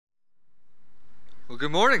Well,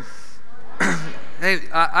 good morning. Hey,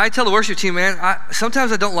 I tell the worship team, man,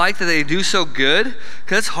 sometimes I don't like that they do so good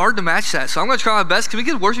because it's hard to match that. So I'm going to try my best. Can we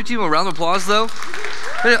give the worship team a round of applause, though?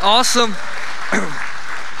 Hey, awesome.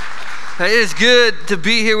 Hey, it is good to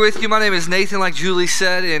be here with you. My name is Nathan, like Julie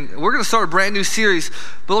said, and we're going to start a brand new series.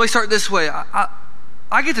 But let me start this way.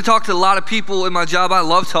 I get to talk to a lot of people in my job. I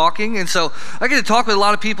love talking, and so I get to talk with a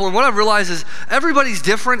lot of people, and what I've realized is everybody's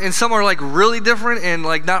different, and some are like really different and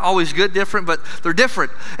like not always good different, but they're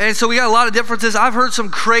different. And so we got a lot of differences. I've heard some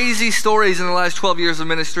crazy stories in the last 12 years of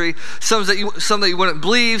ministry, some that you wouldn't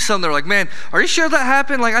believe, some that are like, man, are you sure that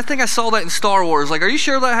happened? Like, I think I saw that in Star Wars. Like, are you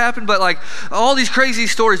sure that happened? But like all these crazy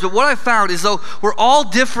stories. But what I found is though we're all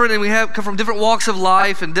different and we come from different walks of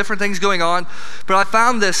life and different things going on, but I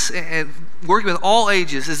found this and working with all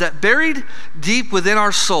ages, is that buried deep within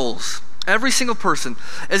our souls, every single person,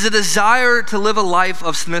 is a desire to live a life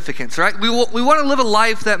of significance, right? We want to live a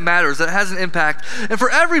life that matters, that has an impact. And for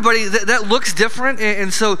everybody, that looks different.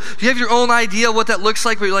 And so you have your own idea of what that looks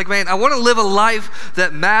like, but you're like, man, I want to live a life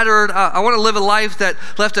that mattered. I want to live a life that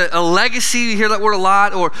left a legacy. You hear that word a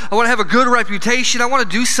lot. Or I want to have a good reputation. I want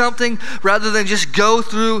to do something rather than just go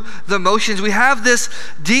through the motions. We have this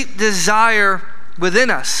deep desire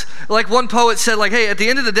within us. Like one poet said, like, hey, at the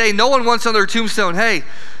end of the day, no one wants on their tombstone, hey,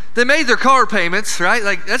 they made their car payments, right?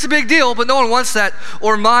 Like, that's a big deal, but no one wants that.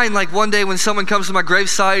 Or mine, like one day when someone comes to my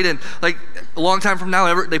gravesite and like a long time from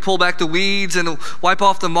now, they pull back the weeds and wipe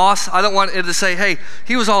off the moss. I don't want it to say, hey,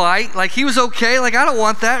 he was all right. Like, he was okay. Like, I don't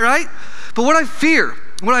want that, right? But what I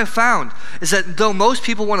found is that though most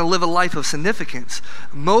people want to live a life of significance,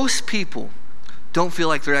 most people don't feel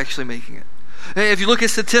like they're actually making it. If you look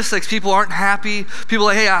at statistics, people aren't happy. People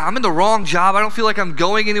are like, hey, I'm in the wrong job. I don't feel like I'm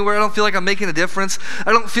going anywhere. I don't feel like I'm making a difference.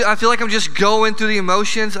 I feel like I'm just going through the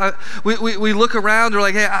emotions. We look around, we're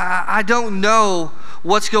like, hey, I don't know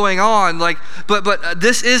what's going on. Like, but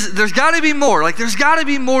there's got to be more. Like, there's got to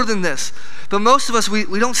be more than this. But most of us,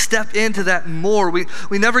 we don't step into that more. We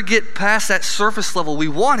never get past that surface level. We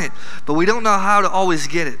want it, but we don't know how to always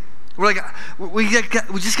get it. We're like, we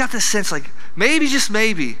just got this sense, like, maybe, just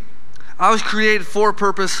maybe, I was created for a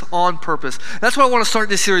purpose, on purpose. That's what I want to start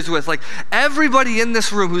this series with. Like, everybody in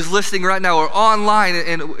this room who's listening right now or online,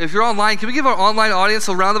 and if you're online, can we give our online audience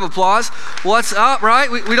a round of applause? What's up,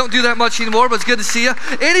 right? We don't do that much anymore, but it's good to see you.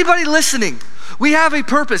 Anybody listening, we have a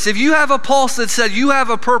purpose. If you have a pulse that said you have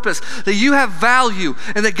a purpose, that you have value,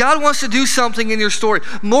 and that God wants to do something in your story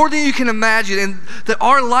more than you can imagine, and that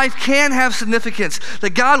our life can have significance,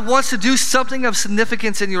 that God wants to do something of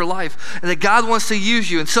significance in your life, and that God wants to use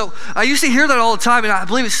you. And so I used to hear that all the time, and I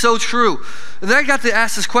believe it's so true. And then I got to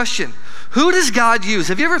ask this question: who does God use?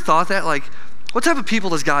 Have you ever thought that? Like, what type of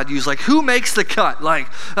people does God use? Like, who makes the cut? Like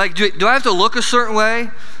do I have to look a certain way?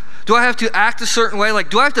 Do I have to act a certain way?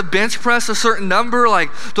 Like, do I have to bench press a certain number?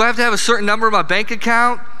 Like, do I have to have a certain number in my bank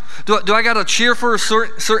account? Do I got to cheer for a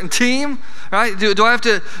certain team? Right? Do I have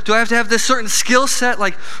to have this certain skill set?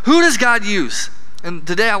 Like, who does God use? And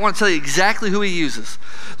today I want to tell you exactly who he uses.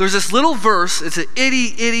 There's this little verse, it's an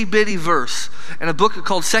itty bitty verse in a book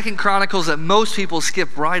called 2 Chronicles that most people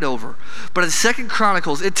skip right over. But in 2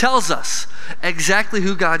 Chronicles, it tells us exactly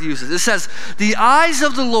who God uses. It says, the eyes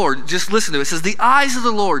of the Lord, just listen to it, it says, the eyes of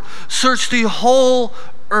the Lord search the whole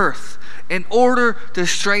earth in order to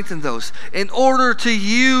strengthen those, in order to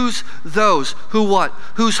use those who what?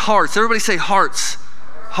 Whose hearts, everybody say hearts.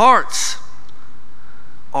 Hearts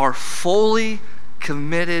are fully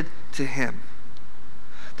committed to him.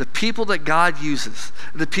 The people that God uses,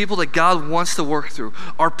 the people that God wants to work through,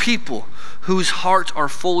 are people whose hearts are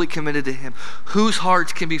fully committed to him, whose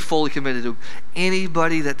hearts can be fully committed to him.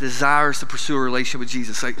 Anybody that desires to pursue a relationship with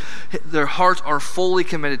Jesus, like, their hearts are fully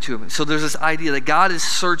committed to him. So there's this idea that God is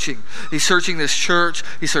searching. He's searching this church,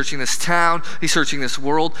 he's searching this town, he's searching this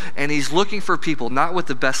world, and he's looking for people, not with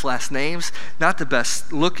the best last names, not the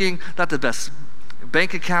best looking, not the best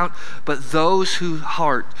bank account, but those whose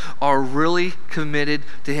heart are really committed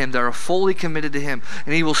to him, that are fully committed to him,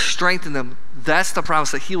 and he will strengthen them. That's the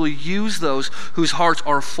promise, that he will use those whose hearts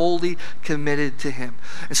are fully committed to him.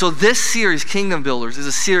 And so this series, Kingdom Builders, is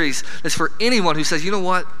a series that's for anyone who says, you know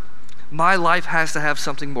what? My life has to have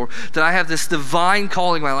something more. That I have this divine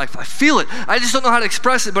calling in my life. I feel it. I just don't know how to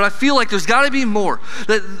express it, but I feel like there's got to be more.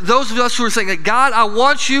 That those of us who are saying that, God, I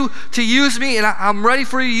want you to use me, and I'm ready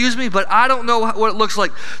for you to use me, but I don't know what it looks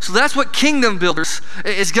like. So that's what Kingdom Builders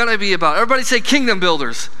is going to be about. Everybody say Kingdom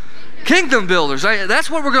Builders. Kingdom Builders. Right? That's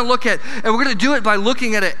what we're going to look at, and we're going to do it by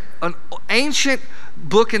looking at an ancient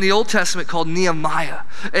book in the Old Testament called Nehemiah.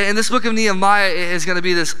 And this book of Nehemiah is going to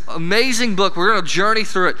be this amazing book. We're going to journey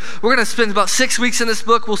through it. We're going to spend about 6 weeks in this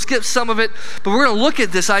book. We'll skip some of it, but we're going to look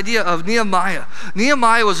at this idea of Nehemiah.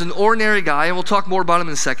 Nehemiah was an ordinary guy, and we'll talk more about him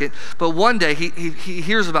in a second, but one day he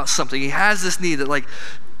hears about something. He has this need that, like,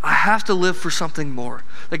 I have to live for something more.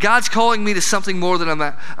 That God's calling me to something more than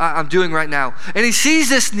I'm doing right now. And he sees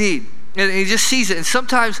this need. And he just sees it. And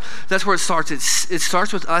sometimes that's where it starts. It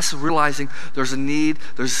starts with us realizing there's a need,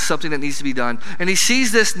 there's something that needs to be done. And he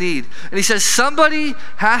sees this need. And he says, somebody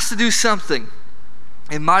has to do something.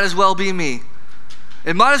 It might as well be me.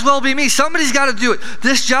 It might as well be me. Somebody's got to do it.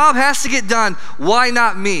 This job has to get done. Why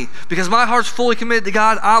not me? Because my heart's fully committed to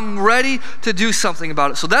God. I'm ready to do something about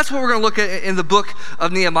it. So that's what we're going to look at in the book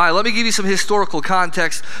of Nehemiah. Let me give you some historical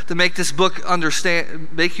context to make this book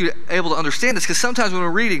make you able to understand this. Because sometimes when we're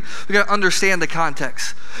reading, we got to understand the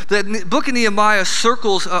context. The book of Nehemiah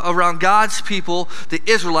circles around God's people, the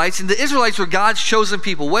Israelites. And the Israelites were God's chosen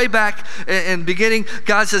people. Way back in the beginning,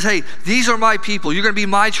 God says, hey, these are my people. You're going to be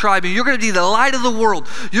my tribe. And you're going to be the light of the world.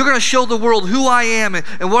 You're going to show the world who I am and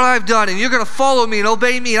what I've done, and you're going to follow me and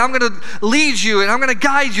obey me, and I'm going to lead you, and I'm going to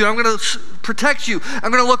guide you, and I'm going to protect you, I'm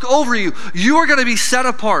going to look over you. You are going to be set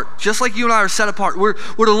apart, just like you and I are set apart. We're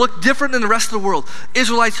to look different than the rest of the world.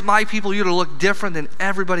 Israelites, my people, you're to look different than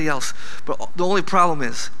everybody else. But the only problem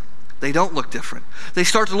is, they don't look different. They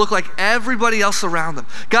start to look like everybody else around them.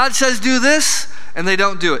 God says do this, and they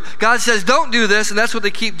don't do it. God says don't do this, and that's what they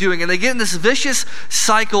keep doing. And they get in this vicious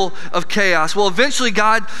cycle of chaos. Well, eventually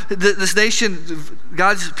this nation,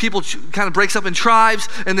 God's people kind of breaks up in tribes,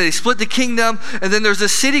 and they split the kingdom, and then there's a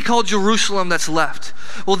city called Jerusalem that's left.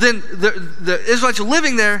 Well, then the Israelites are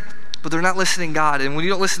living there, but they're not listening to God. And when you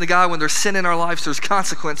don't listen to God, when there's sin in our lives, there's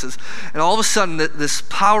consequences. And all of a sudden, this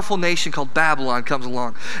powerful nation called Babylon comes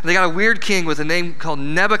along. And they got a weird king with a name called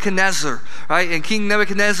Nebuchadnezzar, right? And King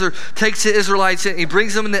Nebuchadnezzar takes the Israelites in, he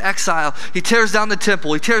brings them into exile. He tears down the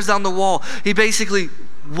temple. He tears down the wall. He basically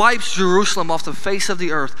wipes Jerusalem off the face of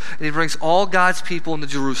the earth, and he brings all God's people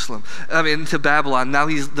into Babylon. Now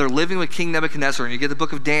they're living with King Nebuchadnezzar, and you get the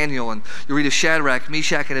book of Daniel, and you read of Shadrach,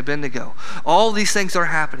 Meshach, and Abednego. All these things are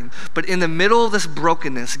happening, but in the middle of this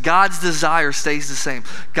brokenness, God's desire stays the same.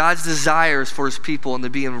 God's desire is for his people and to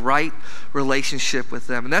be in right relationship with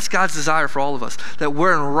them, and that's God's desire for all of us, that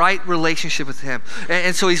we're in right relationship with him.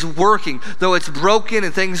 And so he's working, though it's broken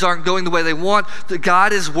and things aren't going the way they want.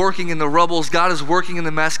 God is working in the rubbles. God is working in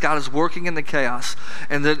the mess. God is working in the chaos,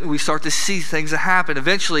 and then we start to see things that happen.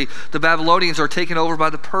 Eventually, the Babylonians are taken over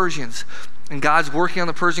by the Persians, and God's working on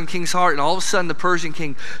the Persian king's heart, and all of a sudden the Persian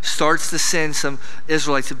king starts to send some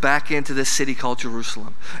Israelites back into this city called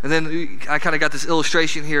Jerusalem. And then I kind of got this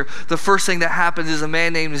illustration here. The first thing that happens is a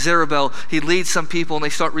man named Zerubbabel. He leads some people, and they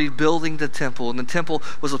start rebuilding the temple. And the temple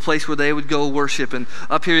was a place where they would go worship. And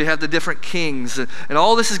up here you have the different kings. And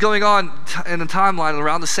all this is going on in the timeline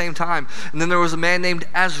around the same time. And then there was a man named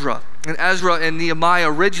Ezra. And Ezra and Nehemiah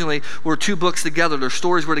originally were two books together. Their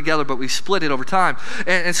stories were together, but we split it over time.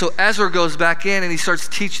 And so Ezra goes back in and he starts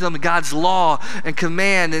teaching them God's law and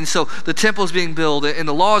command. And so the temple's being built and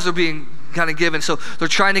the laws are being kind of given. So they're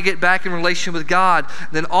trying to get back in relation with God.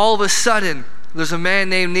 And then all of a sudden, there's a man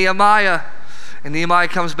named Nehemiah. And Nehemiah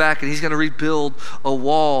comes back and he's going to rebuild a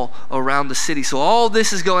wall around the city. So all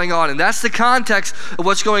this is going on, and that's the context of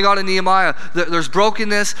what's going on in Nehemiah. There's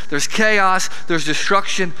brokenness, there's chaos, there's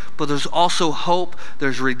destruction, but there's also hope,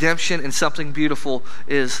 there's redemption, and something beautiful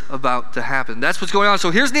is about to happen. That's what's going on. So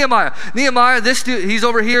here's Nehemiah. Nehemiah, this dude, he's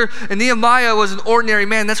over here, and Nehemiah was an ordinary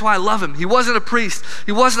man. That's why I love him. He wasn't a priest.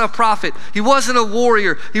 He wasn't a prophet. He wasn't a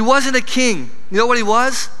warrior. He wasn't a king. You know what he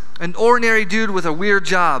was? An ordinary dude with a weird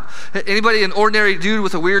job. Anybody an ordinary dude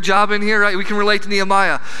with a weird job in here, right? We can relate to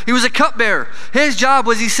Nehemiah. He was a cupbearer. His job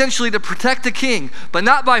was essentially to protect the king, but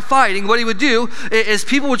not by fighting. What he would do is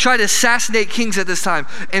people would try to assassinate kings at this time.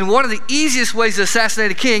 And one of the easiest ways to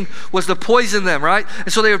assassinate a king was to poison them, right?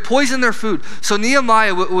 And so they would poison their food. So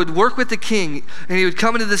Nehemiah would work with the king, and he would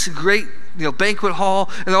come into this great banquet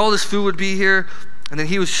hall, and all this food would be here. And then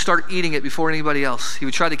he would start eating it before anybody else. He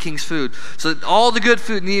would try the king's food. So all the good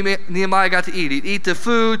food Nehemiah got to eat. He'd eat the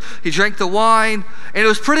food, he drank the wine, and it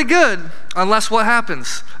was pretty good, unless what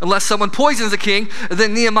happens? Unless someone poisons the king, and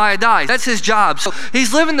then Nehemiah dies. That's his job. So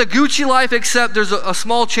he's living the Gucci life, except there's a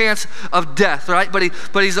small chance of death, right?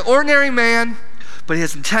 But he's an ordinary man, but he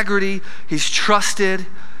has integrity, he's trusted.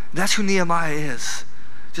 That's who Nehemiah is.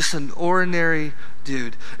 Just an ordinary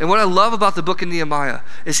dude. And what I love about the book of Nehemiah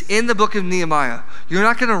is in the book of Nehemiah, you're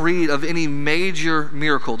not going to read of any major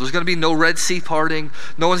miracle. There's going to be no Red Sea parting.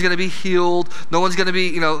 No one's going to be healed. No one's going to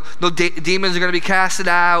be, no demons are going to be casted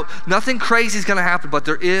out. Nothing crazy is going to happen, but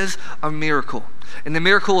there is a miracle. And the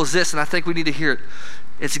miracle is this, and I think we need to hear it.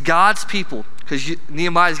 It's God's people, because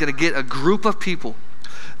Nehemiah is going to get a group of people,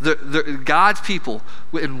 God's people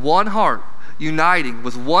in one heart, uniting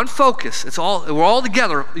with one focus. We're all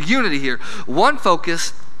together, unity here. One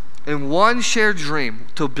focus and one shared dream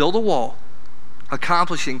to build a wall,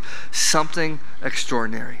 accomplishing something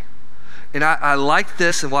extraordinary. And I like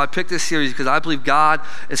this, and why I picked this series, because I believe God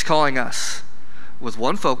is calling us with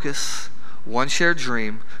one focus, one shared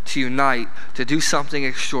dream, to unite, to do something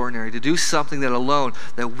extraordinary, to do something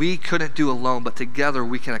that we couldn't do alone, but together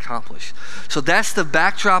we can accomplish. So that's the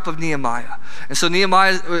backdrop of Nehemiah. And so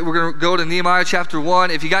Nehemiah, we're going to go to Nehemiah chapter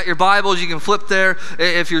 1. If you got your Bibles, you can flip there.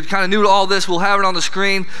 If you're kind of new to all this, we'll have it on the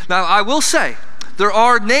screen. Now, I will say, there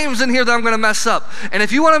are names in here that I'm going to mess up. And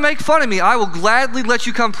if you want to make fun of me, I will gladly let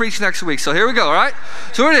you come preach next week. So here we go, all right?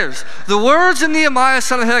 So here it is. The words of Nehemiah,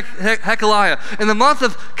 son of Hekeliah, in the month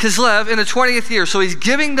of Kislev, in the 20th year. So he's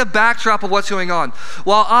giving the backdrop of what's going on.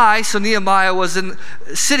 While Nehemiah, was in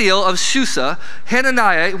Citadel of Susa,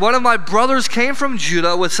 Hananiah, one of my brothers, came from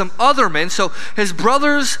Judah with some other men. So his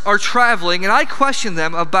brothers are traveling, and I questioned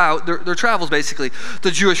them about their travels, basically.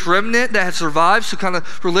 The Jewish remnant that had survived, so kind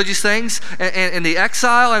of religious things, and the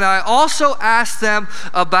exile, and I also asked them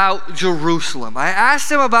about Jerusalem. I asked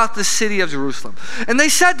them about the city of Jerusalem. And they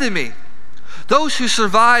said to me, those who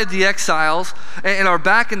survived the exiles and are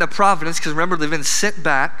back in the province, because remember they've been sent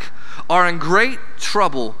back, are in great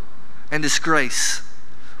trouble and disgrace.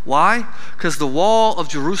 Why? Because the wall of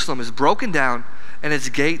Jerusalem is broken down and its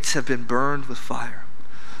gates have been burned with fire.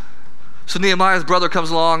 So Nehemiah's brother comes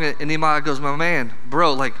along, and Nehemiah goes, my man,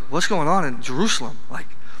 bro, like, what's going on in Jerusalem? Like,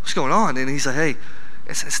 what's going on? And he's like, hey,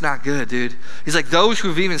 it's not good, dude. He's like, those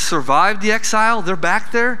who've even survived the exile, they're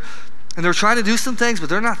back there, and they're trying to do some things, but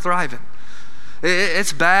they're not thriving.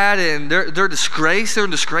 It's bad, and they're disgraced. They're in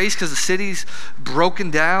disgrace because the city's broken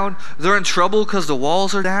down. They're in trouble because the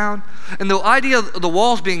walls are down. And the idea of the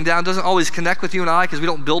walls being down doesn't always connect with you and I, because we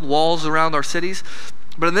don't build walls around our cities.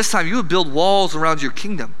 But in this time, you would build walls around your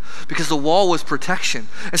kingdom, because the wall was protection.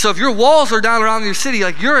 And so if your walls are down around your city,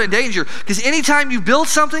 like, you're in danger, because anytime you build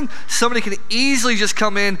something, somebody can easily just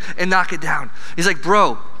come in and knock it down. He's like,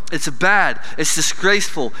 bro, it's bad, it's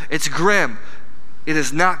disgraceful, it's grim, it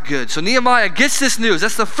is not good. So Nehemiah gets this news.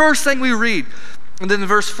 That's the first thing we read. And then in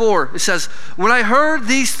verse 4, it says, when I heard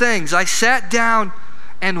these things, I sat down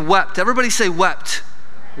and wept. Everybody say wept.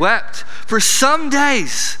 Wept. For some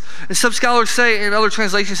days. And some scholars say, in other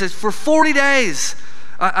translations, says, for 40 days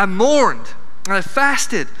I mourned, and I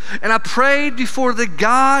fasted, and I prayed before the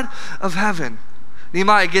God of heaven.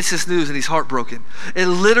 Nehemiah gets this news, and he's heartbroken. It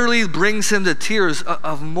literally brings him to tears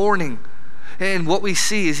of mourning. And what we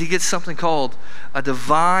see is he gets something called a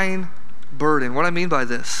divine burden. What I mean by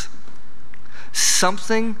this,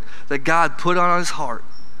 something that God put on his heart,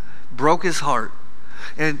 broke his heart,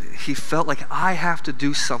 and he felt like, I have to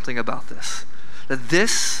do something about this. That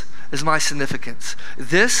this is my significance.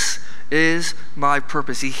 This is my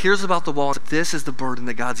purpose. He hears about the wall. This is the burden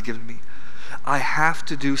that God's given me. I have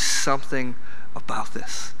to do something about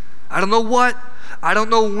this. I don't know what, I don't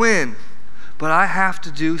know when, but I have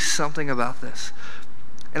to do something about this.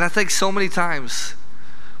 And I think so many times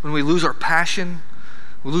when we lose our passion,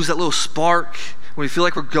 we lose that little spark, when we feel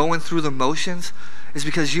like we're going through the motions, is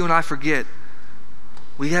because you and I forget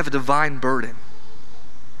we have a divine burden.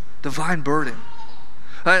 Divine burden.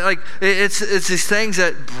 Like, it's these things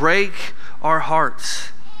that break our hearts.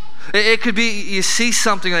 It could be you see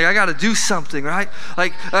something, like, I got to do something, right?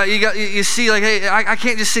 Like, you see, like, hey, I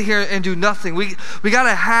can't just sit here and do nothing. We got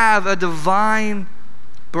to have a divine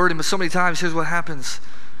burden. But so many times, here's what happens: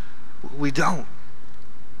 we don't.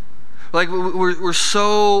 Like, we're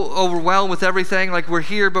so overwhelmed with everything. Like, we're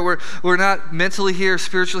here, but we're not mentally here,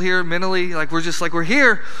 spiritually here, mentally. Like, we're just like, we're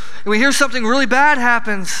here, and we hear something really bad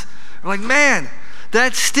happens. We're like, man,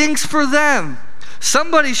 that stinks for them.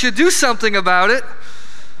 Somebody should do something about it.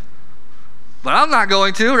 But I'm not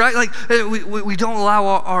going to, right? Like, we don't allow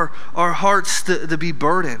our hearts to be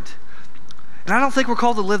burdened. And I don't think we're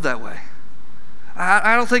called to live that way.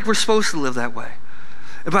 I don't think we're supposed to live that way.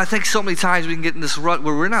 But I think so many times we can get in this rut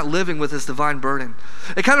where we're not living with this divine burden.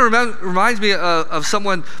 It kind of reminds me of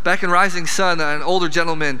someone back in Rising Sun, an older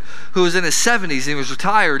gentleman who was in his 70s, and he was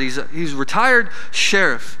retired. He's a retired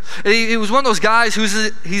sheriff. And he was one of those guys he's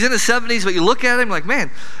in his 70s, but you look at him like,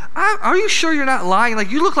 man, are you sure you're not lying?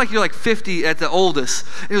 Like, you look like you're like 50 at the oldest.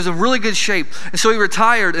 And he was in really good shape. And so he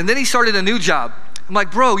retired, and then he started a new job. I'm like,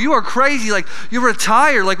 bro, you are crazy. Like, you're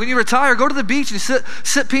retired. Like, when you retire, go to the beach and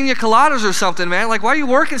sip pina coladas or something, man. Like, why are you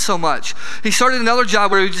working so much? He started another job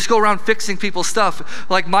where he would just go around fixing people's stuff,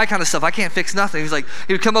 like my kind of stuff. I can't fix nothing. He's like,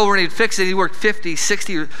 he would come over and he'd fix it. He worked 50,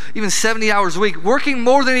 60, or even 70 hours a week, working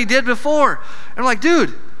more than he did before. And I'm like,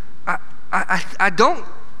 dude, I don't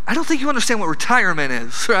think you understand what retirement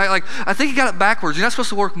is, right? Like, I think you got it backwards. You're not supposed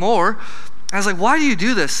to work more. And I was like, why do you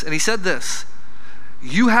do this? And he said this: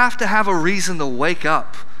 you have to have a reason to wake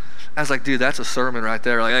up. I was like, dude, that's a sermon right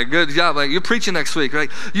there. Like, hey, good job. Like, you're preaching next week, right?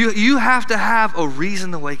 You have to have a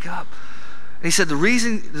reason to wake up. And he said,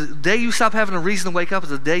 the day you stop having a reason to wake up is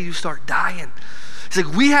the day you start dying. He's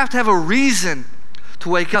like, we have to have a reason to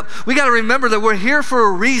wake up. We got to remember that we're here for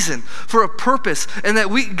a reason, for a purpose, and that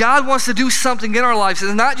God wants to do something in our lives.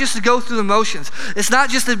 It's not just to go through the motions. It's not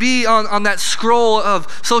just to be on that scroll of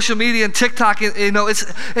social media and TikTok.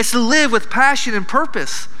 It's to live with passion and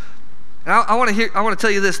purpose. And I want to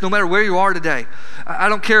tell you this: no matter where you are today, I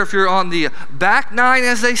don't care if you're on the back nine,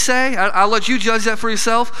 as they say. I'll let you judge that for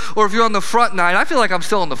yourself, or if you're on the front nine. I feel like I'm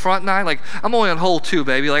still on the front nine. Like, I'm only on hole 2,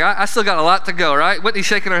 baby. Like, I still got a lot to go, right? Whitney's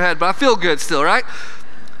shaking her head, but I feel good still, right?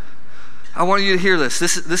 I want you to hear this.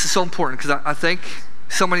 This is so important, because I think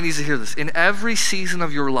somebody needs to hear this. In every season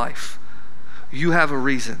of your life, you have a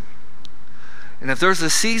reason. And if there's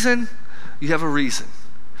a season, you have a reason.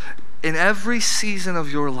 In every season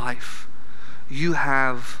of your life, you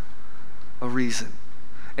have a reason.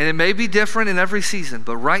 And it may be different in every season,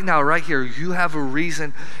 but right now, right here, you have a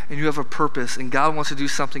reason and you have a purpose, and God wants to do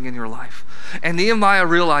something in your life. And Nehemiah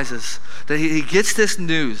realizes that he gets this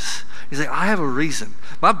news. He's like, I have a reason.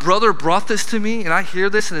 My brother brought this to me, and I hear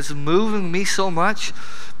this, and it's moving me so much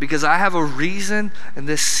because I have a reason in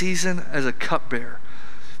this season as a cupbearer.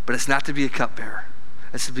 But it's not to be a cupbearer.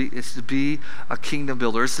 It's to be a kingdom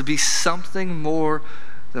builder. It's to be something more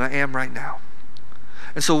than I am right now.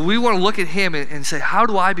 And so we want to look at him and say, how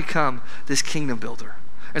do I become this kingdom builder?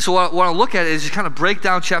 And so what I want to look at is just kind of break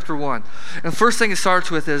down chapter 1. And the first thing it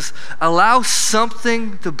starts with is allow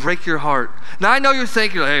something to break your heart. Now, I know you're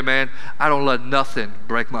thinking, hey, man, I don't let nothing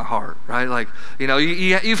break my heart, right? Like,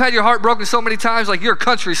 you've had your heart broken so many times, like you're a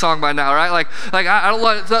country song by now, right? Like I don't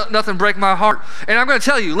let nothing break my heart. And I'm going to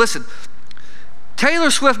tell you, listen,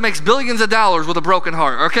 Taylor Swift makes billions of dollars with a broken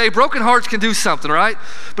heart, okay? Broken hearts can do something, right?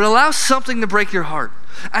 But allow something to break your heart.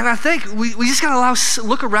 And I think we just got to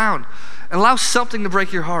look around and allow something to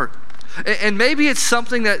break your heart. And maybe it's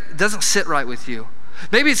something that doesn't sit right with you.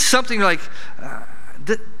 Maybe it's something like,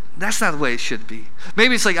 that's not the way it should be.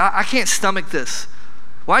 Maybe it's like, I can't stomach this.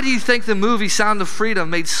 Why do you think the movie Sound of Freedom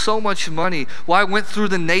made so much money? Why it went through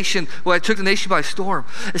the nation, why it took the nation by storm?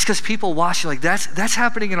 It's because people watch it like, that's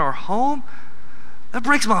happening in our home? That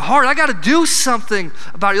breaks my heart. I got to do something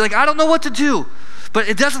about it. Like, I don't know what to do, but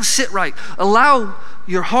it doesn't sit right. Allow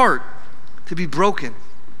your heart to be broken,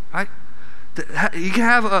 right? You can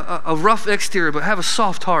have a rough exterior, but have a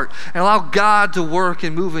soft heart, and allow God to work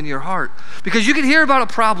and move in your heart. Because you can hear about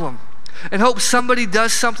a problem and hope somebody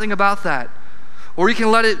does something about that, or you can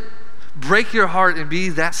let it break your heart and be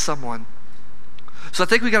that someone. So I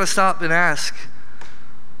think we got to stop and ask,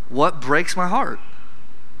 what breaks my heart?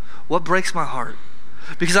 What breaks my heart?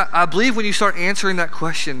 Because I believe when you start answering that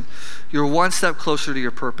question, you're one step closer to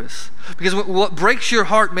your purpose. Because what breaks your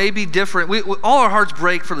heart may be different. All our hearts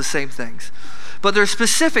break for the same things. But there are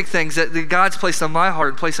specific things that God's placed on my heart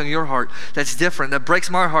and placed on your heart that's different, that breaks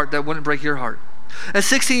my heart that wouldn't break your heart. At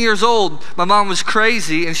 16 years old, my mom was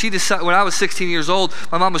crazy, and she decided, when I was 16 years old,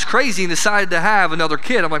 my mom was crazy and decided to have another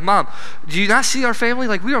kid. I'm like, Mom, do you not see our family?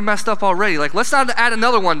 Like, we are messed up already. Like, let's not add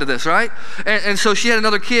another one to this, right? And so she had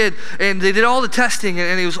another kid, and they did all the testing,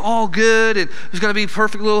 and he was all good, and he was going to be a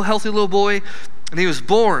perfect little, healthy little boy, and he was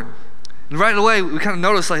born. And right away, we kind of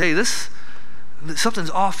noticed, like, hey, something's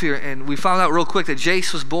off here, and we found out real quick that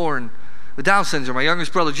Jace was born with Down syndrome. My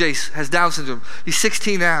youngest brother, Jace, has Down syndrome. He's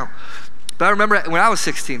 16 now. But I remember when I was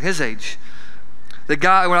 16, his age, the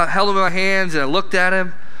guy, when I held him in my hands and I looked at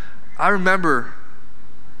him, I remember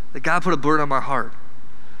that God put a burden on my heart.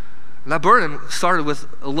 And that burden started with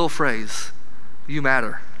a little phrase, you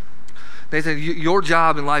matter. Nathan, your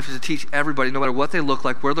job in life is to teach everybody, no matter what they look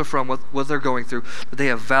like, where they're from, what they're going through, that they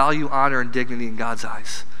have value, honor, and dignity in God's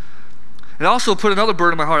eyes. And also put another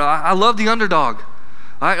burden on my heart. I love the underdog.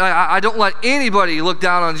 I don't let anybody look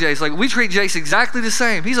down on Jace. Like, we treat Jace exactly the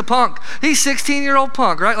same. He's a punk. He's 16-year-old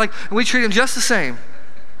punk, right? Like, and we treat him just the same.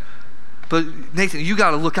 But Nathan, you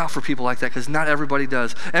got to look out for people like that, because not everybody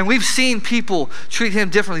does. And we've seen people treat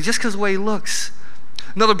him differently just because of the way he looks.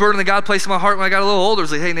 Another burden that God placed in my heart when I got a little older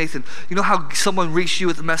was like, hey, Nathan, you know how someone reached you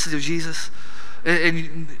with the message of Jesus?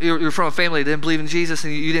 and you're from a family that didn't believe in Jesus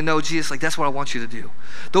and you didn't know Jesus, like that's what I want you to do.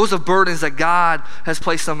 Those are burdens that God has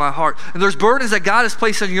placed on my heart. And there's burdens that God has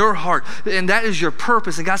placed on your heart, and that is your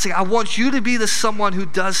purpose. And God's saying, I want you to be the someone who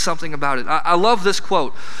does something about it. I love this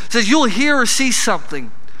quote. It says, you'll hear or see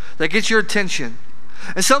something that gets your attention,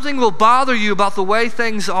 and something will bother you about the way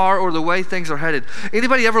things are or the way things are headed.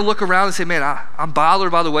 Anybody ever look around and say, man, I'm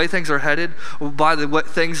bothered by the way things are headed or by the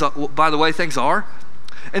way things are?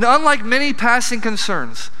 And unlike many passing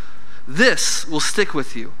concerns, this will stick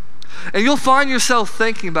with you. And you'll find yourself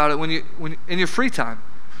thinking about it when in your free time.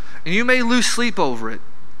 And you may lose sleep over it.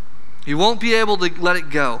 You won't be able to let it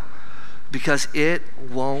go because it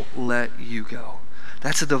won't let you go.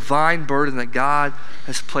 That's a divine burden that God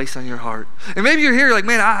has placed on your heart. And maybe you're here, you're like,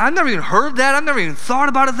 man, I've never even heard that. I've never even thought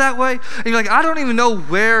about it that way. And you're like, I don't even know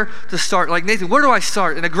where to start. Like, Nathan, where do I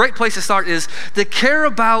start? And a great place to start is to care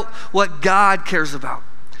about what God cares about.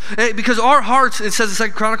 Because our hearts, it says in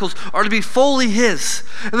 2 Chronicles, are to be fully His.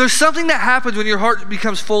 And there's something that happens when your heart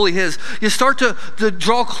becomes fully His. You start to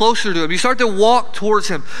draw closer to Him. You start to walk towards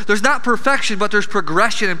Him. There's not perfection, but there's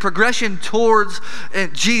progression, and progression towards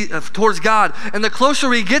God. And the closer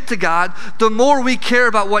we get to God, the more we care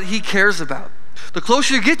about what He cares about. The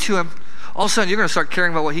closer you get to Him, all of a sudden you're going to start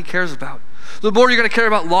caring about what He cares about. The more you're going to care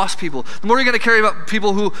about lost people, the more you're going to care about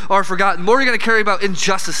people who are forgotten, the more you're going to care about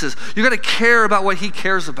injustices. You're going to care about what He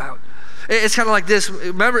cares about. It's kind of like this.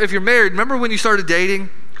 Remember, if you're married, remember when you started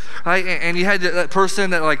dating, right? And you had that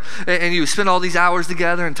person that and you spend all these hours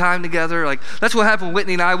together and time together. Like, that's what happened with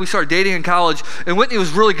Whitney and I. We started dating in college, and Whitney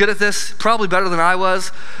was really good at this, probably better than I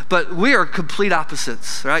was, but we are complete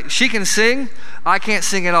opposites, right? She can sing. I can't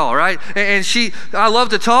sing at all, right? And I love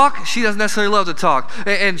to talk. She doesn't necessarily love to talk.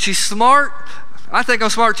 And she's smart. I think I'm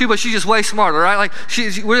smart too, but she's just way smarter, right? Like,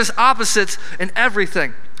 we're just opposites in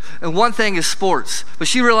everything. And one thing is sports. But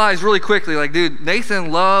she realized really quickly, like, dude,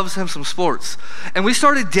 Nathan loves him some sports. And we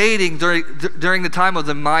started dating during the time of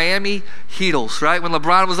the Miami Heatles, right? When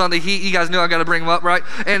LeBron was on the Heat, you guys knew I got to bring him up, right?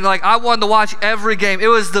 And like, I wanted to watch every game. It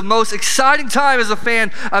was the most exciting time as a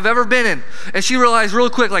fan I've ever been in. And she realized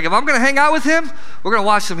real quick, like, if I'm going to hang out with him, we're going to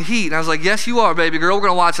watch some Heat. And I was like, yes, you are, baby girl. We're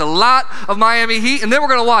going to watch a lot of Miami Heat, and then we're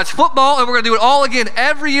going to watch football, and we're going to do it all again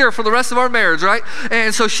every year for the rest of our marriage, right?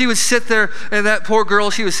 And so she would sit there, and that poor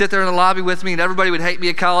girl, she would sit there in the lobby with me, and everybody would hate me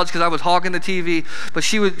at college because I was hogging the TV, but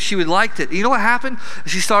she would liked it. And you know what happened?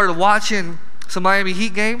 She started watching some Miami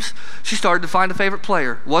Heat games. She started to find a favorite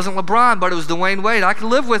player. It wasn't LeBron, but it was Dwayne Wade. I could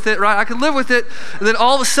live with it, right? I could live with it. And then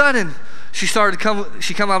all of a sudden, she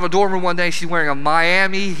come out of a dorm room one day, she's wearing a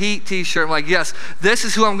Miami Heat t-shirt. I'm like, yes, this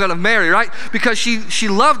is who I'm gonna marry, right? Because she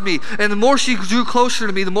loved me, and the more she drew closer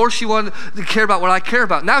to me, the more she wanted to care about what I care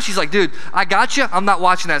about. Now she's like, dude, I got you. I'm not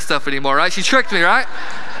watching that stuff anymore, right? She tricked me, right?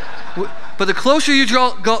 But the closer you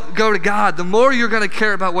go to God, the more you're going to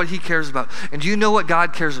care about what He cares about. And do you know what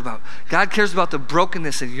God cares about? God cares about the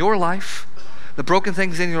brokenness in your life, the broken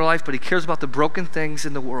things in your life, but He cares about the broken things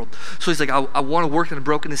in the world. So He's like, I want to work in the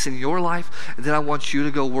brokenness in your life, and then I want you to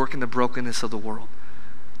go work in the brokenness of the world.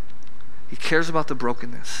 He cares about the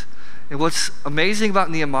brokenness. And what's amazing about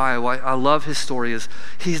Nehemiah, why I love his story, is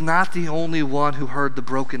he's not the only one who heard the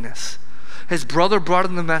brokenness. His brother brought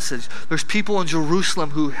him the message. There's people in Jerusalem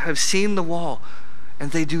who have seen the wall,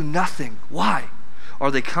 and they do nothing. Why?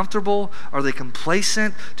 Are they comfortable? Are they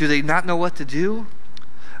complacent? Do they not know what to do?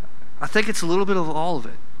 I think it's a little bit of all of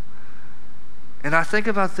it. And I think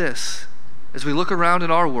about this. As we look around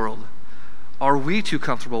in our world, are we too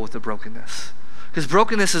comfortable with the brokenness? Because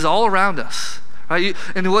brokenness is all around us. Right?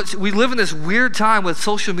 And we live in this weird time with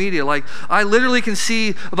social media. Like, I literally can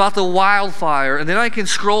see about the wildfire, and then I can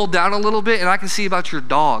scroll down a little bit, and I can see about your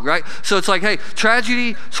dog, right? So it's like, hey,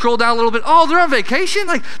 tragedy, scroll down a little bit. Oh, they're on vacation?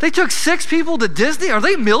 Like, they took 6 people to Disney? Are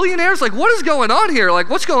they millionaires? Like, what is going on here? Like,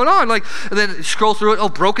 what's going on? Like, and then scroll through it. Oh,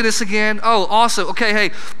 brokenness again. Oh, awesome. Okay,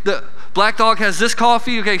 hey, the Black Dog has this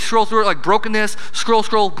coffee. Okay, scroll through it, like brokenness, scroll,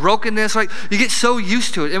 brokenness, right? You get so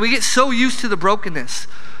used to it, and we get so used to the brokenness.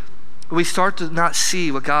 We start to not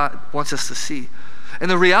see what God wants us to see.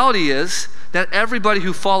 And the reality is that everybody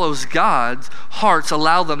who follows God's hearts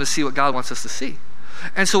allow them to see what God wants us to see.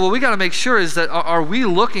 And so what we got to make sure is that are we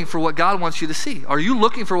looking for what God wants you to see? Are you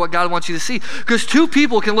looking for what God wants you to see? Because 2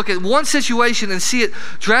 people can look at one situation and see it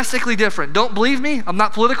drastically different. Don't believe me? I'm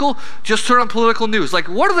not political. Just turn on political news. Like,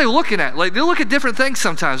 what are they looking at? Like, they look at different things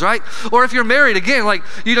sometimes, right? Or if you're married, again, like,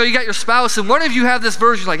 you got your spouse, and one of you have this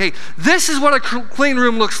version like, hey, this is what a clean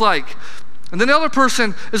room looks like. And then the other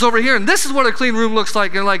person is over here, and this is what a clean room looks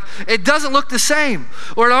like. And like, it doesn't look the same.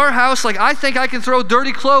 Or at our house, like, I think I can throw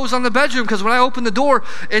dirty clothes on the bedroom because when I open the door,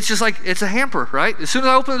 it's just like, it's a hamper, right? As soon as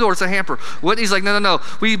I open the door, it's a hamper. Whitney's like, no.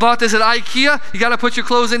 We bought this at IKEA. You got to put your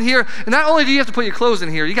clothes in here. And not only do you have to put your clothes in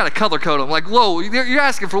here, you got to color code them. Like, whoa, you're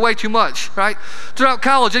asking for way too much, right? Throughout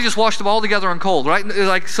college, they just washed them all together on cold, right?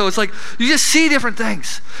 Like, so it's like, you just see different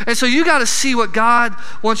things. And so you got to see what God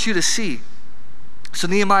wants you to see. So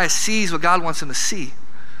Nehemiah sees what God wants him to see.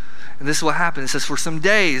 And this is what happened. It says, for some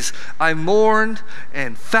days I mourned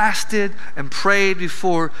and fasted and prayed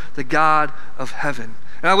before the God of heaven.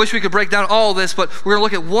 And I wish we could break down all this, but we're going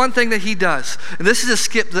to look at one thing that he does. And this is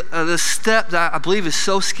the step that I believe is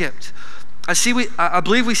so skipped. I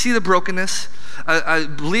believe we see the brokenness. I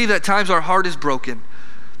believe at times our heart is broken.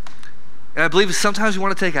 And I believe sometimes we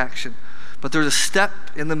want to take action. But there's a step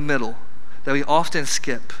in the middle that we often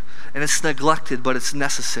skip. And it's neglected, but it's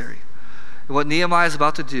necessary. And what Nehemiah is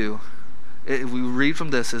about to do, we read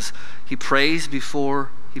from this, is he prays before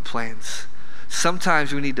he plans.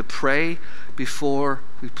 Sometimes we need to pray before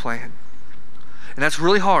we plan. And that's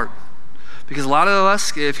really hard. Because a lot of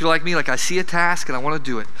us, if you're like me, like I see a task and I want to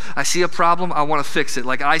do it. I see a problem, I want to fix it.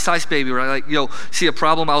 Like Ice Ice Baby, right? Like, see a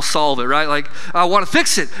problem, I'll solve it, right? Like, I want to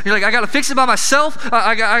fix it. And you're like, I got to fix it by myself.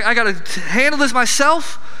 I got to handle this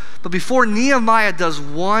myself. But before Nehemiah does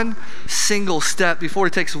one single step, before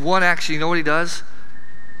he takes one action, you know what he does?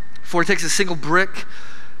 Before he takes a single brick,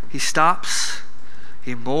 he stops,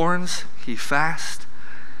 he mourns, he fasts,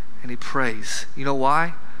 and he prays. You know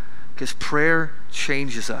why? Because prayer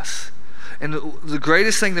changes us. And the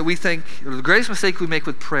greatest thing that we think, or the greatest mistake we make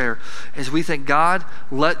with prayer is we think, God,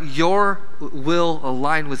 let your will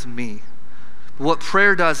align with me. What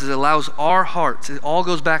prayer does is it allows our hearts, it all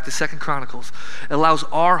goes back to 2 Chronicles, it allows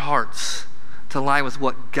our hearts to align with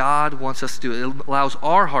what God wants us to do. It allows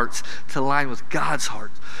our hearts to align with God's heart.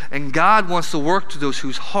 And God wants to work to those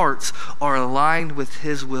whose hearts are aligned with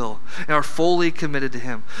his will and are fully committed to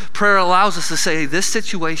him. Prayer allows us to say, hey, this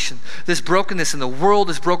situation, this brokenness in the world,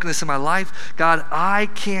 this brokenness in my life, God, I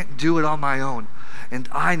can't do it on my own, and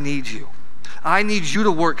I need you. I need you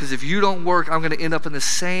to work, because if you don't work, I'm going to end up in the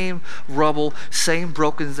same rubble, same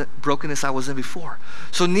brokenness I was in before.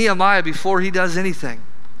 So Nehemiah, before he does anything,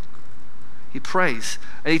 he prays.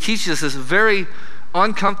 And he teaches us this very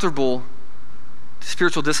uncomfortable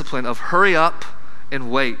spiritual discipline of hurry up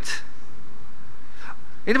and wait.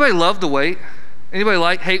 Anybody love to wait?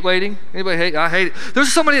 Anybody hate waiting? Anybody hate? I hate it.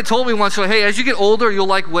 There's somebody that told me once, like, hey, as you get older, you'll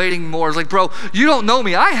like waiting more. It's like, bro, you don't know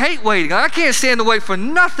me. I hate waiting. I can't stand to wait for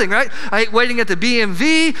nothing, right? I hate waiting at the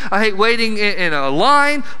BMV. I hate waiting in a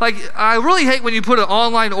line. Like, I really hate when you put an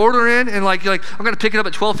online order in and like, you're like, I'm going to pick it up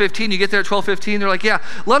at 12:15. You get there at 12:15. They're like, yeah,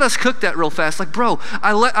 let us cook that real fast. Like, bro,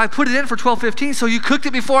 I put it in for 12:15, so you cooked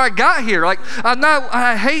it before I got here. Like,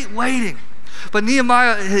 I hate waiting. But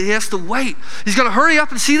Nehemiah, he has to wait. He's going to hurry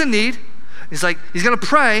up and see the need. He's going to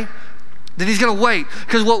pray, then he's going to wait.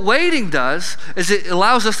 Because what waiting does is it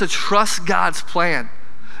allows us to trust God's plan.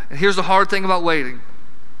 And here's the hard thing about waiting.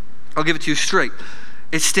 I'll give it to you straight.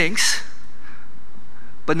 It stinks,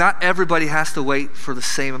 but not everybody has to wait for the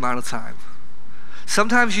same amount of time.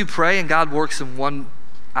 Sometimes you pray and God works in 1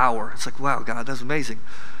 hour. It's like, wow, God, that's amazing.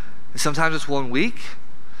 And sometimes it's 1 week.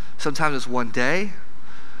 Sometimes it's 1 day.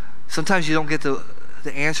 Sometimes you don't get the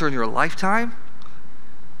answer in your lifetime.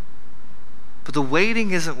 But the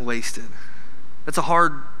waiting isn't wasted. That's a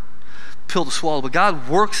hard pill to swallow. But God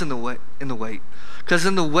works in the wait. Because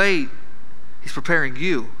in the wait, he's preparing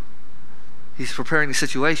you. He's preparing the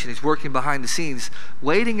situation. He's working behind the scenes.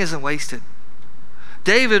 Waiting isn't wasted.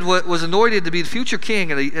 David was anointed to be the future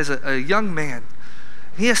king as a young man.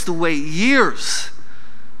 He has to wait years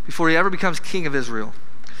before he ever becomes king of Israel.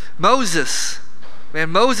 Moses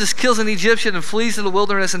kills an Egyptian and flees to the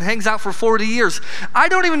wilderness and hangs out for 40 years. I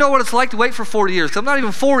don't even know what it's like to wait for 40 years, because I'm not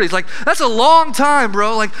even 40. It's like, that's a long time,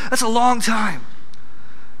 bro. Like, that's a long time.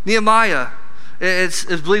 Nehemiah, it's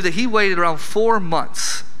believed that he waited around 4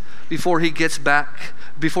 months before he goes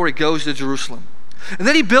to Jerusalem. And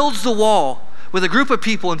then he builds the wall with a group of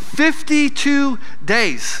people in 52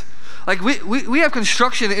 days. Like, we have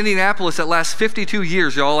construction in Indianapolis that lasts 52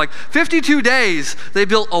 years, y'all. Like, 52 days, they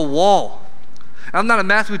built a wall. I'm not a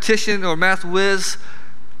mathematician or math whiz,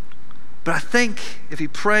 but I think if he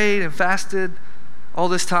prayed and fasted all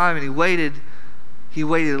this time and he waited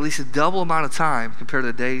at least a double amount of time compared to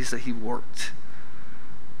the days that he worked.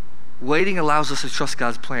 Waiting allows us to trust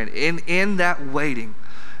God's plan. In that waiting,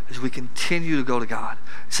 as we continue to go to God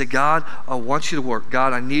and say, God, I want you to work.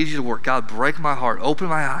 God, I need you to work. God, break my heart. Open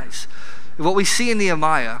my eyes. And what we see in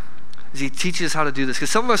Nehemiah as he teaches us how to do this. Because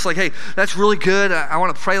some of us are like, hey, that's really good. I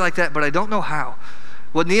want to pray like that, but I don't know how.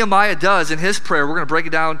 What Nehemiah does in his prayer, we're going to break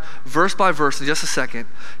it down verse by verse in just a second.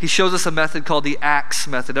 He shows us a method called the ACTS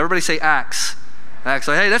method. Everybody say ACTS. ACTS.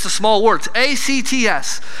 Like, hey, that's a small word. It's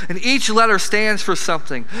ACTS. And each letter stands for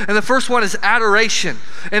something. And the first one is adoration.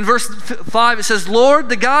 In verse 5, it says, Lord,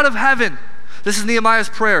 the God of heaven. This is Nehemiah's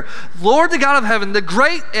prayer. Lord, the God of heaven, the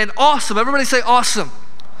great and awesome. Everybody say awesome.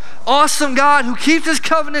 Awesome God who keeps his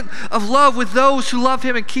covenant of love with those who love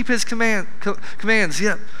him and keep his commands.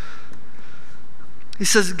 Yeah. He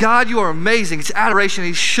says, God, you are amazing. It's adoration.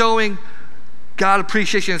 He's showing God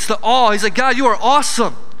appreciation. It's the awe. He's like, God, you are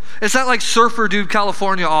awesome. It's not like surfer dude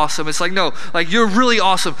California awesome. It's like, no, like you're really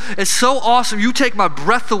awesome. It's so awesome. You take my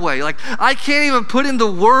breath away. Like I can't even put into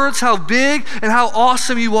words how big and how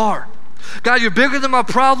awesome you are. God, you're bigger than my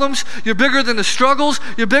problems. You're bigger than the struggles.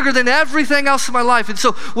 You're bigger than everything else in my life. And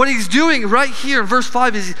so what he's doing right here in verse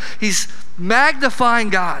 5 is he's magnifying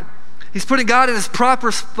God. He's putting God in his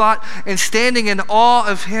proper spot and standing in awe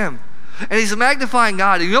of him. And he's magnifying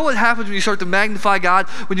God. And you know what happens when you start to magnify God?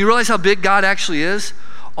 When you realize how big God actually is?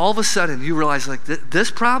 All of a sudden you realize like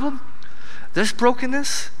this problem, this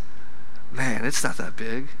brokenness, man, it's not that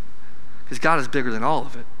big. Because God is bigger than all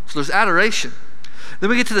of it. So there's adoration. Then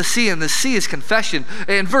we get to the C, and the C is confession.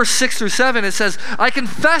 In verse 6 through 7, it says, I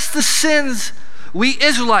confess the sins we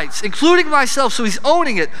Israelites, including myself, so he's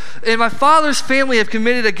owning it, and my father's family have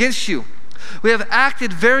committed against you. We have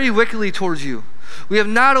acted very wickedly towards you. We have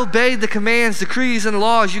not obeyed the commands, decrees, and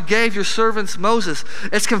laws you gave your servants Moses.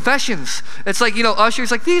 It's confessions. It's like, Usher,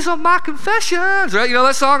 he's like, these are my confessions, right? You know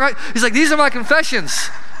that song, right? He's like, these are my confessions.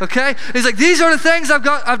 Okay? He's like, these are the things I've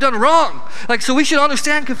done wrong. Like, so we should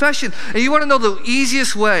understand confession. And you want to know the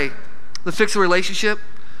easiest way to fix a relationship?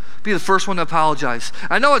 Be the first one to apologize.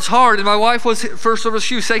 I know it's hard, and my wife was first over,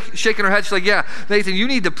 she was shaking her head. She's like, yeah, Nathan, you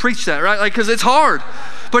need to preach that, right? Like, because it's hard.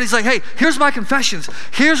 But he's like, hey, here's my confessions.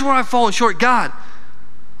 Here's where I've fallen short. God,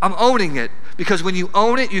 I'm owning it, because when you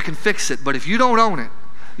own it, you can fix it. But if you don't own it,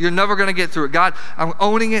 you're never going to get through it. God, I'm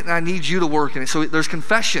owning it, and I need you to work in it. So there's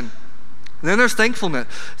confession. And then there's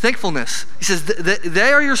thankfulness. He says,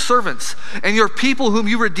 they are your servants and your people whom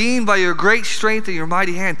you redeemed by your great strength and your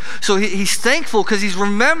mighty hand. So he's thankful because he's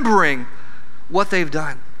remembering what they've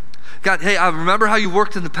done. God, hey, I remember how you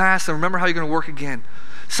worked in the past. I remember how you're going to work again.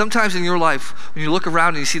 Sometimes in your life, when you look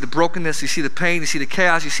around and you see the brokenness, you see the pain, you see the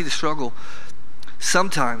chaos, you see the struggle,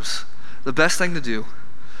 sometimes the best thing to do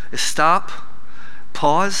is stop,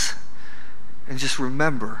 pause, and just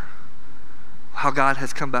remember how God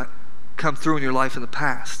has come through in your life in the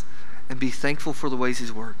past, and be thankful for the ways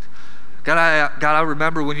he's worked. God, I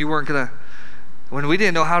remember when when we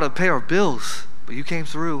didn't know how to pay our bills, but you came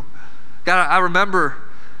through. God, I remember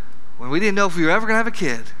when we didn't know if we were ever going to have a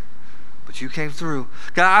kid, but you came through.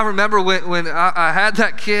 God, I remember when I had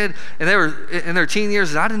that kid and they were in their teen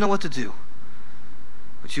years and I didn't know what to do,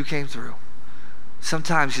 but you came through.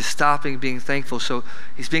 Sometimes just stopping, being thankful. So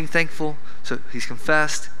he's being thankful, so he's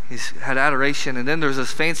confessed, he's had adoration, and then there's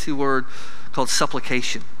this fancy word called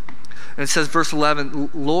supplication. And it says, verse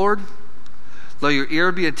 11, Lord, let your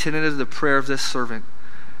ear be attentive to the prayer of this servant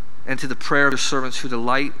and to the prayer of your servants who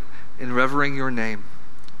delight in revering your name.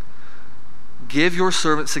 Give your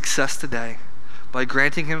servant success today by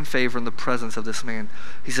granting him favor in the presence of this man.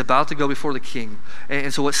 He's about to go before the king.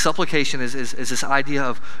 And so what supplication is this idea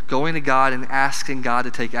of going to God and asking God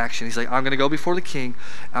to take action. He's like, I'm going to go before the king.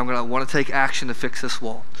 I'm going to want to take action to fix this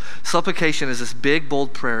wall. Supplication is this big,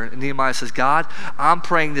 bold prayer. And Nehemiah says, God, I'm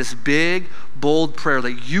praying this big, bold prayer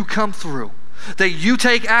that you come through, that you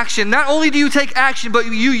take action. Not only do you take action, but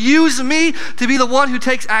you use me to be the one who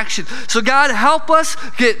takes action. So God, help us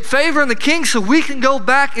get favor in the king so we can go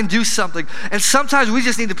back and do something. And sometimes we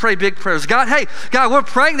just need to pray big prayers. God, hey, God, we're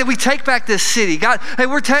praying that we take back this city. God, hey,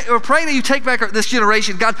 we're praying that you take back this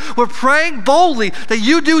generation. God, we're praying boldly that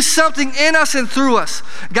you do something in us and through us.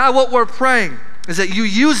 God, what we're praying is that you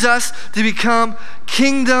use us to become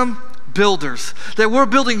kingdom builders, that we're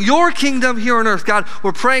building your kingdom here on earth. God,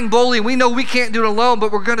 we're praying boldly, and we know we can't do it alone,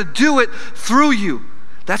 but we're going to do it through you.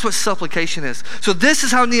 That's what supplication is. So this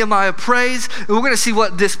is how Nehemiah prays, and we're going to see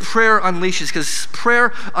what this prayer unleashes, because prayer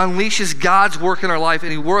unleashes God's work in our life,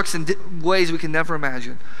 and he works in ways we can never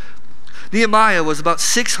imagine. Nehemiah was about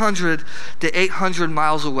 600 to 800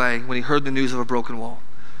 miles away when he heard the news of a broken wall.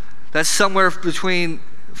 That's somewhere between,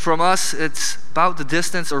 from us, it's about the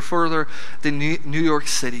distance or further than New York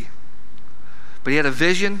City. But he had a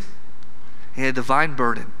vision, he had a divine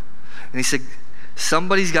burden. And he said,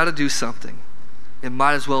 somebody's got to do something. It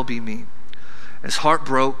might as well be me. And his heart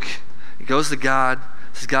broke. He goes to God,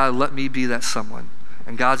 says, God, let me be that someone.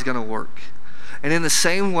 And God's going to work. And in the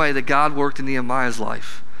same way that God worked in Nehemiah's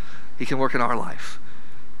life, he can work in our life.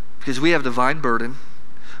 Because we have divine burden,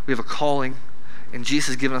 we have a calling, and Jesus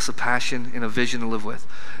has given us a passion and a vision to live with.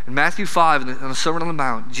 In Matthew 5, on the Sermon on the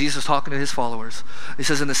Mount, Jesus is talking to his followers. He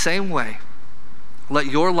says, in the same way, let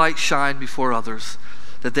your light shine before others,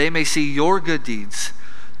 that they may see your good deeds,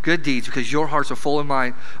 because your hearts are fully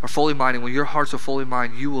mine. And when your hearts are fully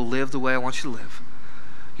mine, you will live the way I want you to live.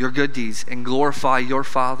 Your good deeds, and glorify your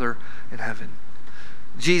Father in heaven.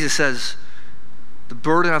 Jesus says, the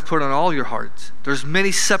burden I've put on all your hearts, there's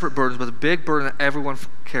many separate burdens, but the big burden that everyone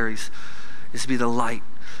carries is to be the light.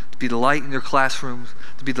 To be the light in your classrooms,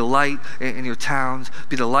 to be the light in your towns,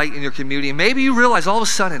 be the light in your community. And maybe you realize all of a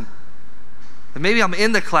sudden that maybe I'm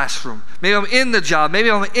in the classroom, maybe I'm in the job, maybe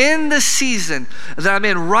I'm in the season that I'm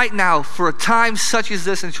in right now for a time such as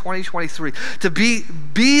this in 2023, to be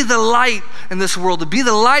the light in this world, to be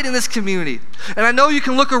the light in this community. And I know you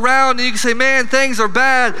can look around and you can say, man, things are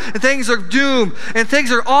bad, and things are doom, and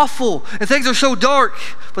things are awful, and things are so dark.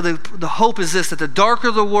 But the hope is this, that the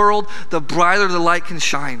darker the world, the brighter the light can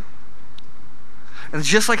shine. And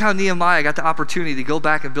just like how Nehemiah got the opportunity to go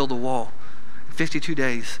back and build a wall in 52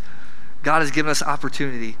 days, God has given us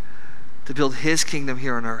opportunity to build his kingdom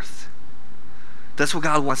here on earth. That's what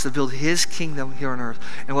God wants, to build his kingdom here on earth.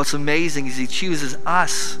 And what's amazing is he chooses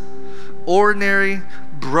us, ordinary,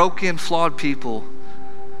 broken, flawed people,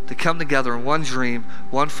 to come together in one dream,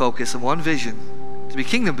 one focus, and one vision, to be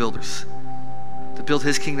kingdom builders, to build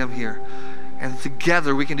his kingdom here. And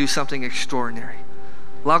together we can do something extraordinary.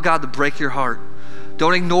 Allow God to break your heart.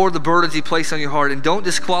 Don't ignore the burdens he placed on your heart, and don't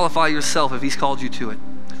disqualify yourself if he's called you to it.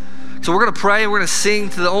 So we're going to pray, and we're going to sing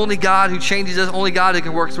to the only God who changes us, only God who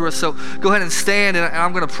can work through us. So go ahead and stand, and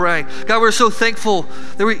I'm going to pray. God, we're so thankful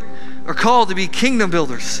that we are called to be kingdom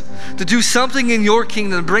builders, to do something in your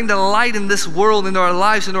kingdom, to bring the light in this world, into our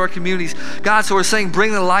lives, into our communities. God, so we're saying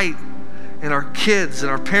bring the light in our kids, in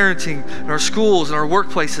our parenting, in our schools, in our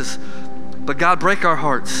workplaces. But God, break our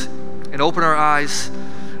hearts and open our eyes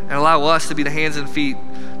and allow us to be the hands and feet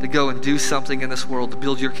to go and do something in this world, to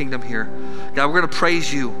build your kingdom here. God, we're going to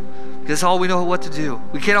praise you. That's all we know what to do.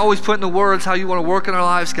 We can't always put into words how you want to work in our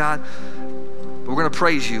lives, God. But we're going to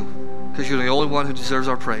praise you because you're the only one who deserves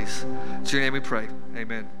our praise. It's your name we pray.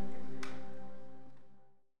 Amen.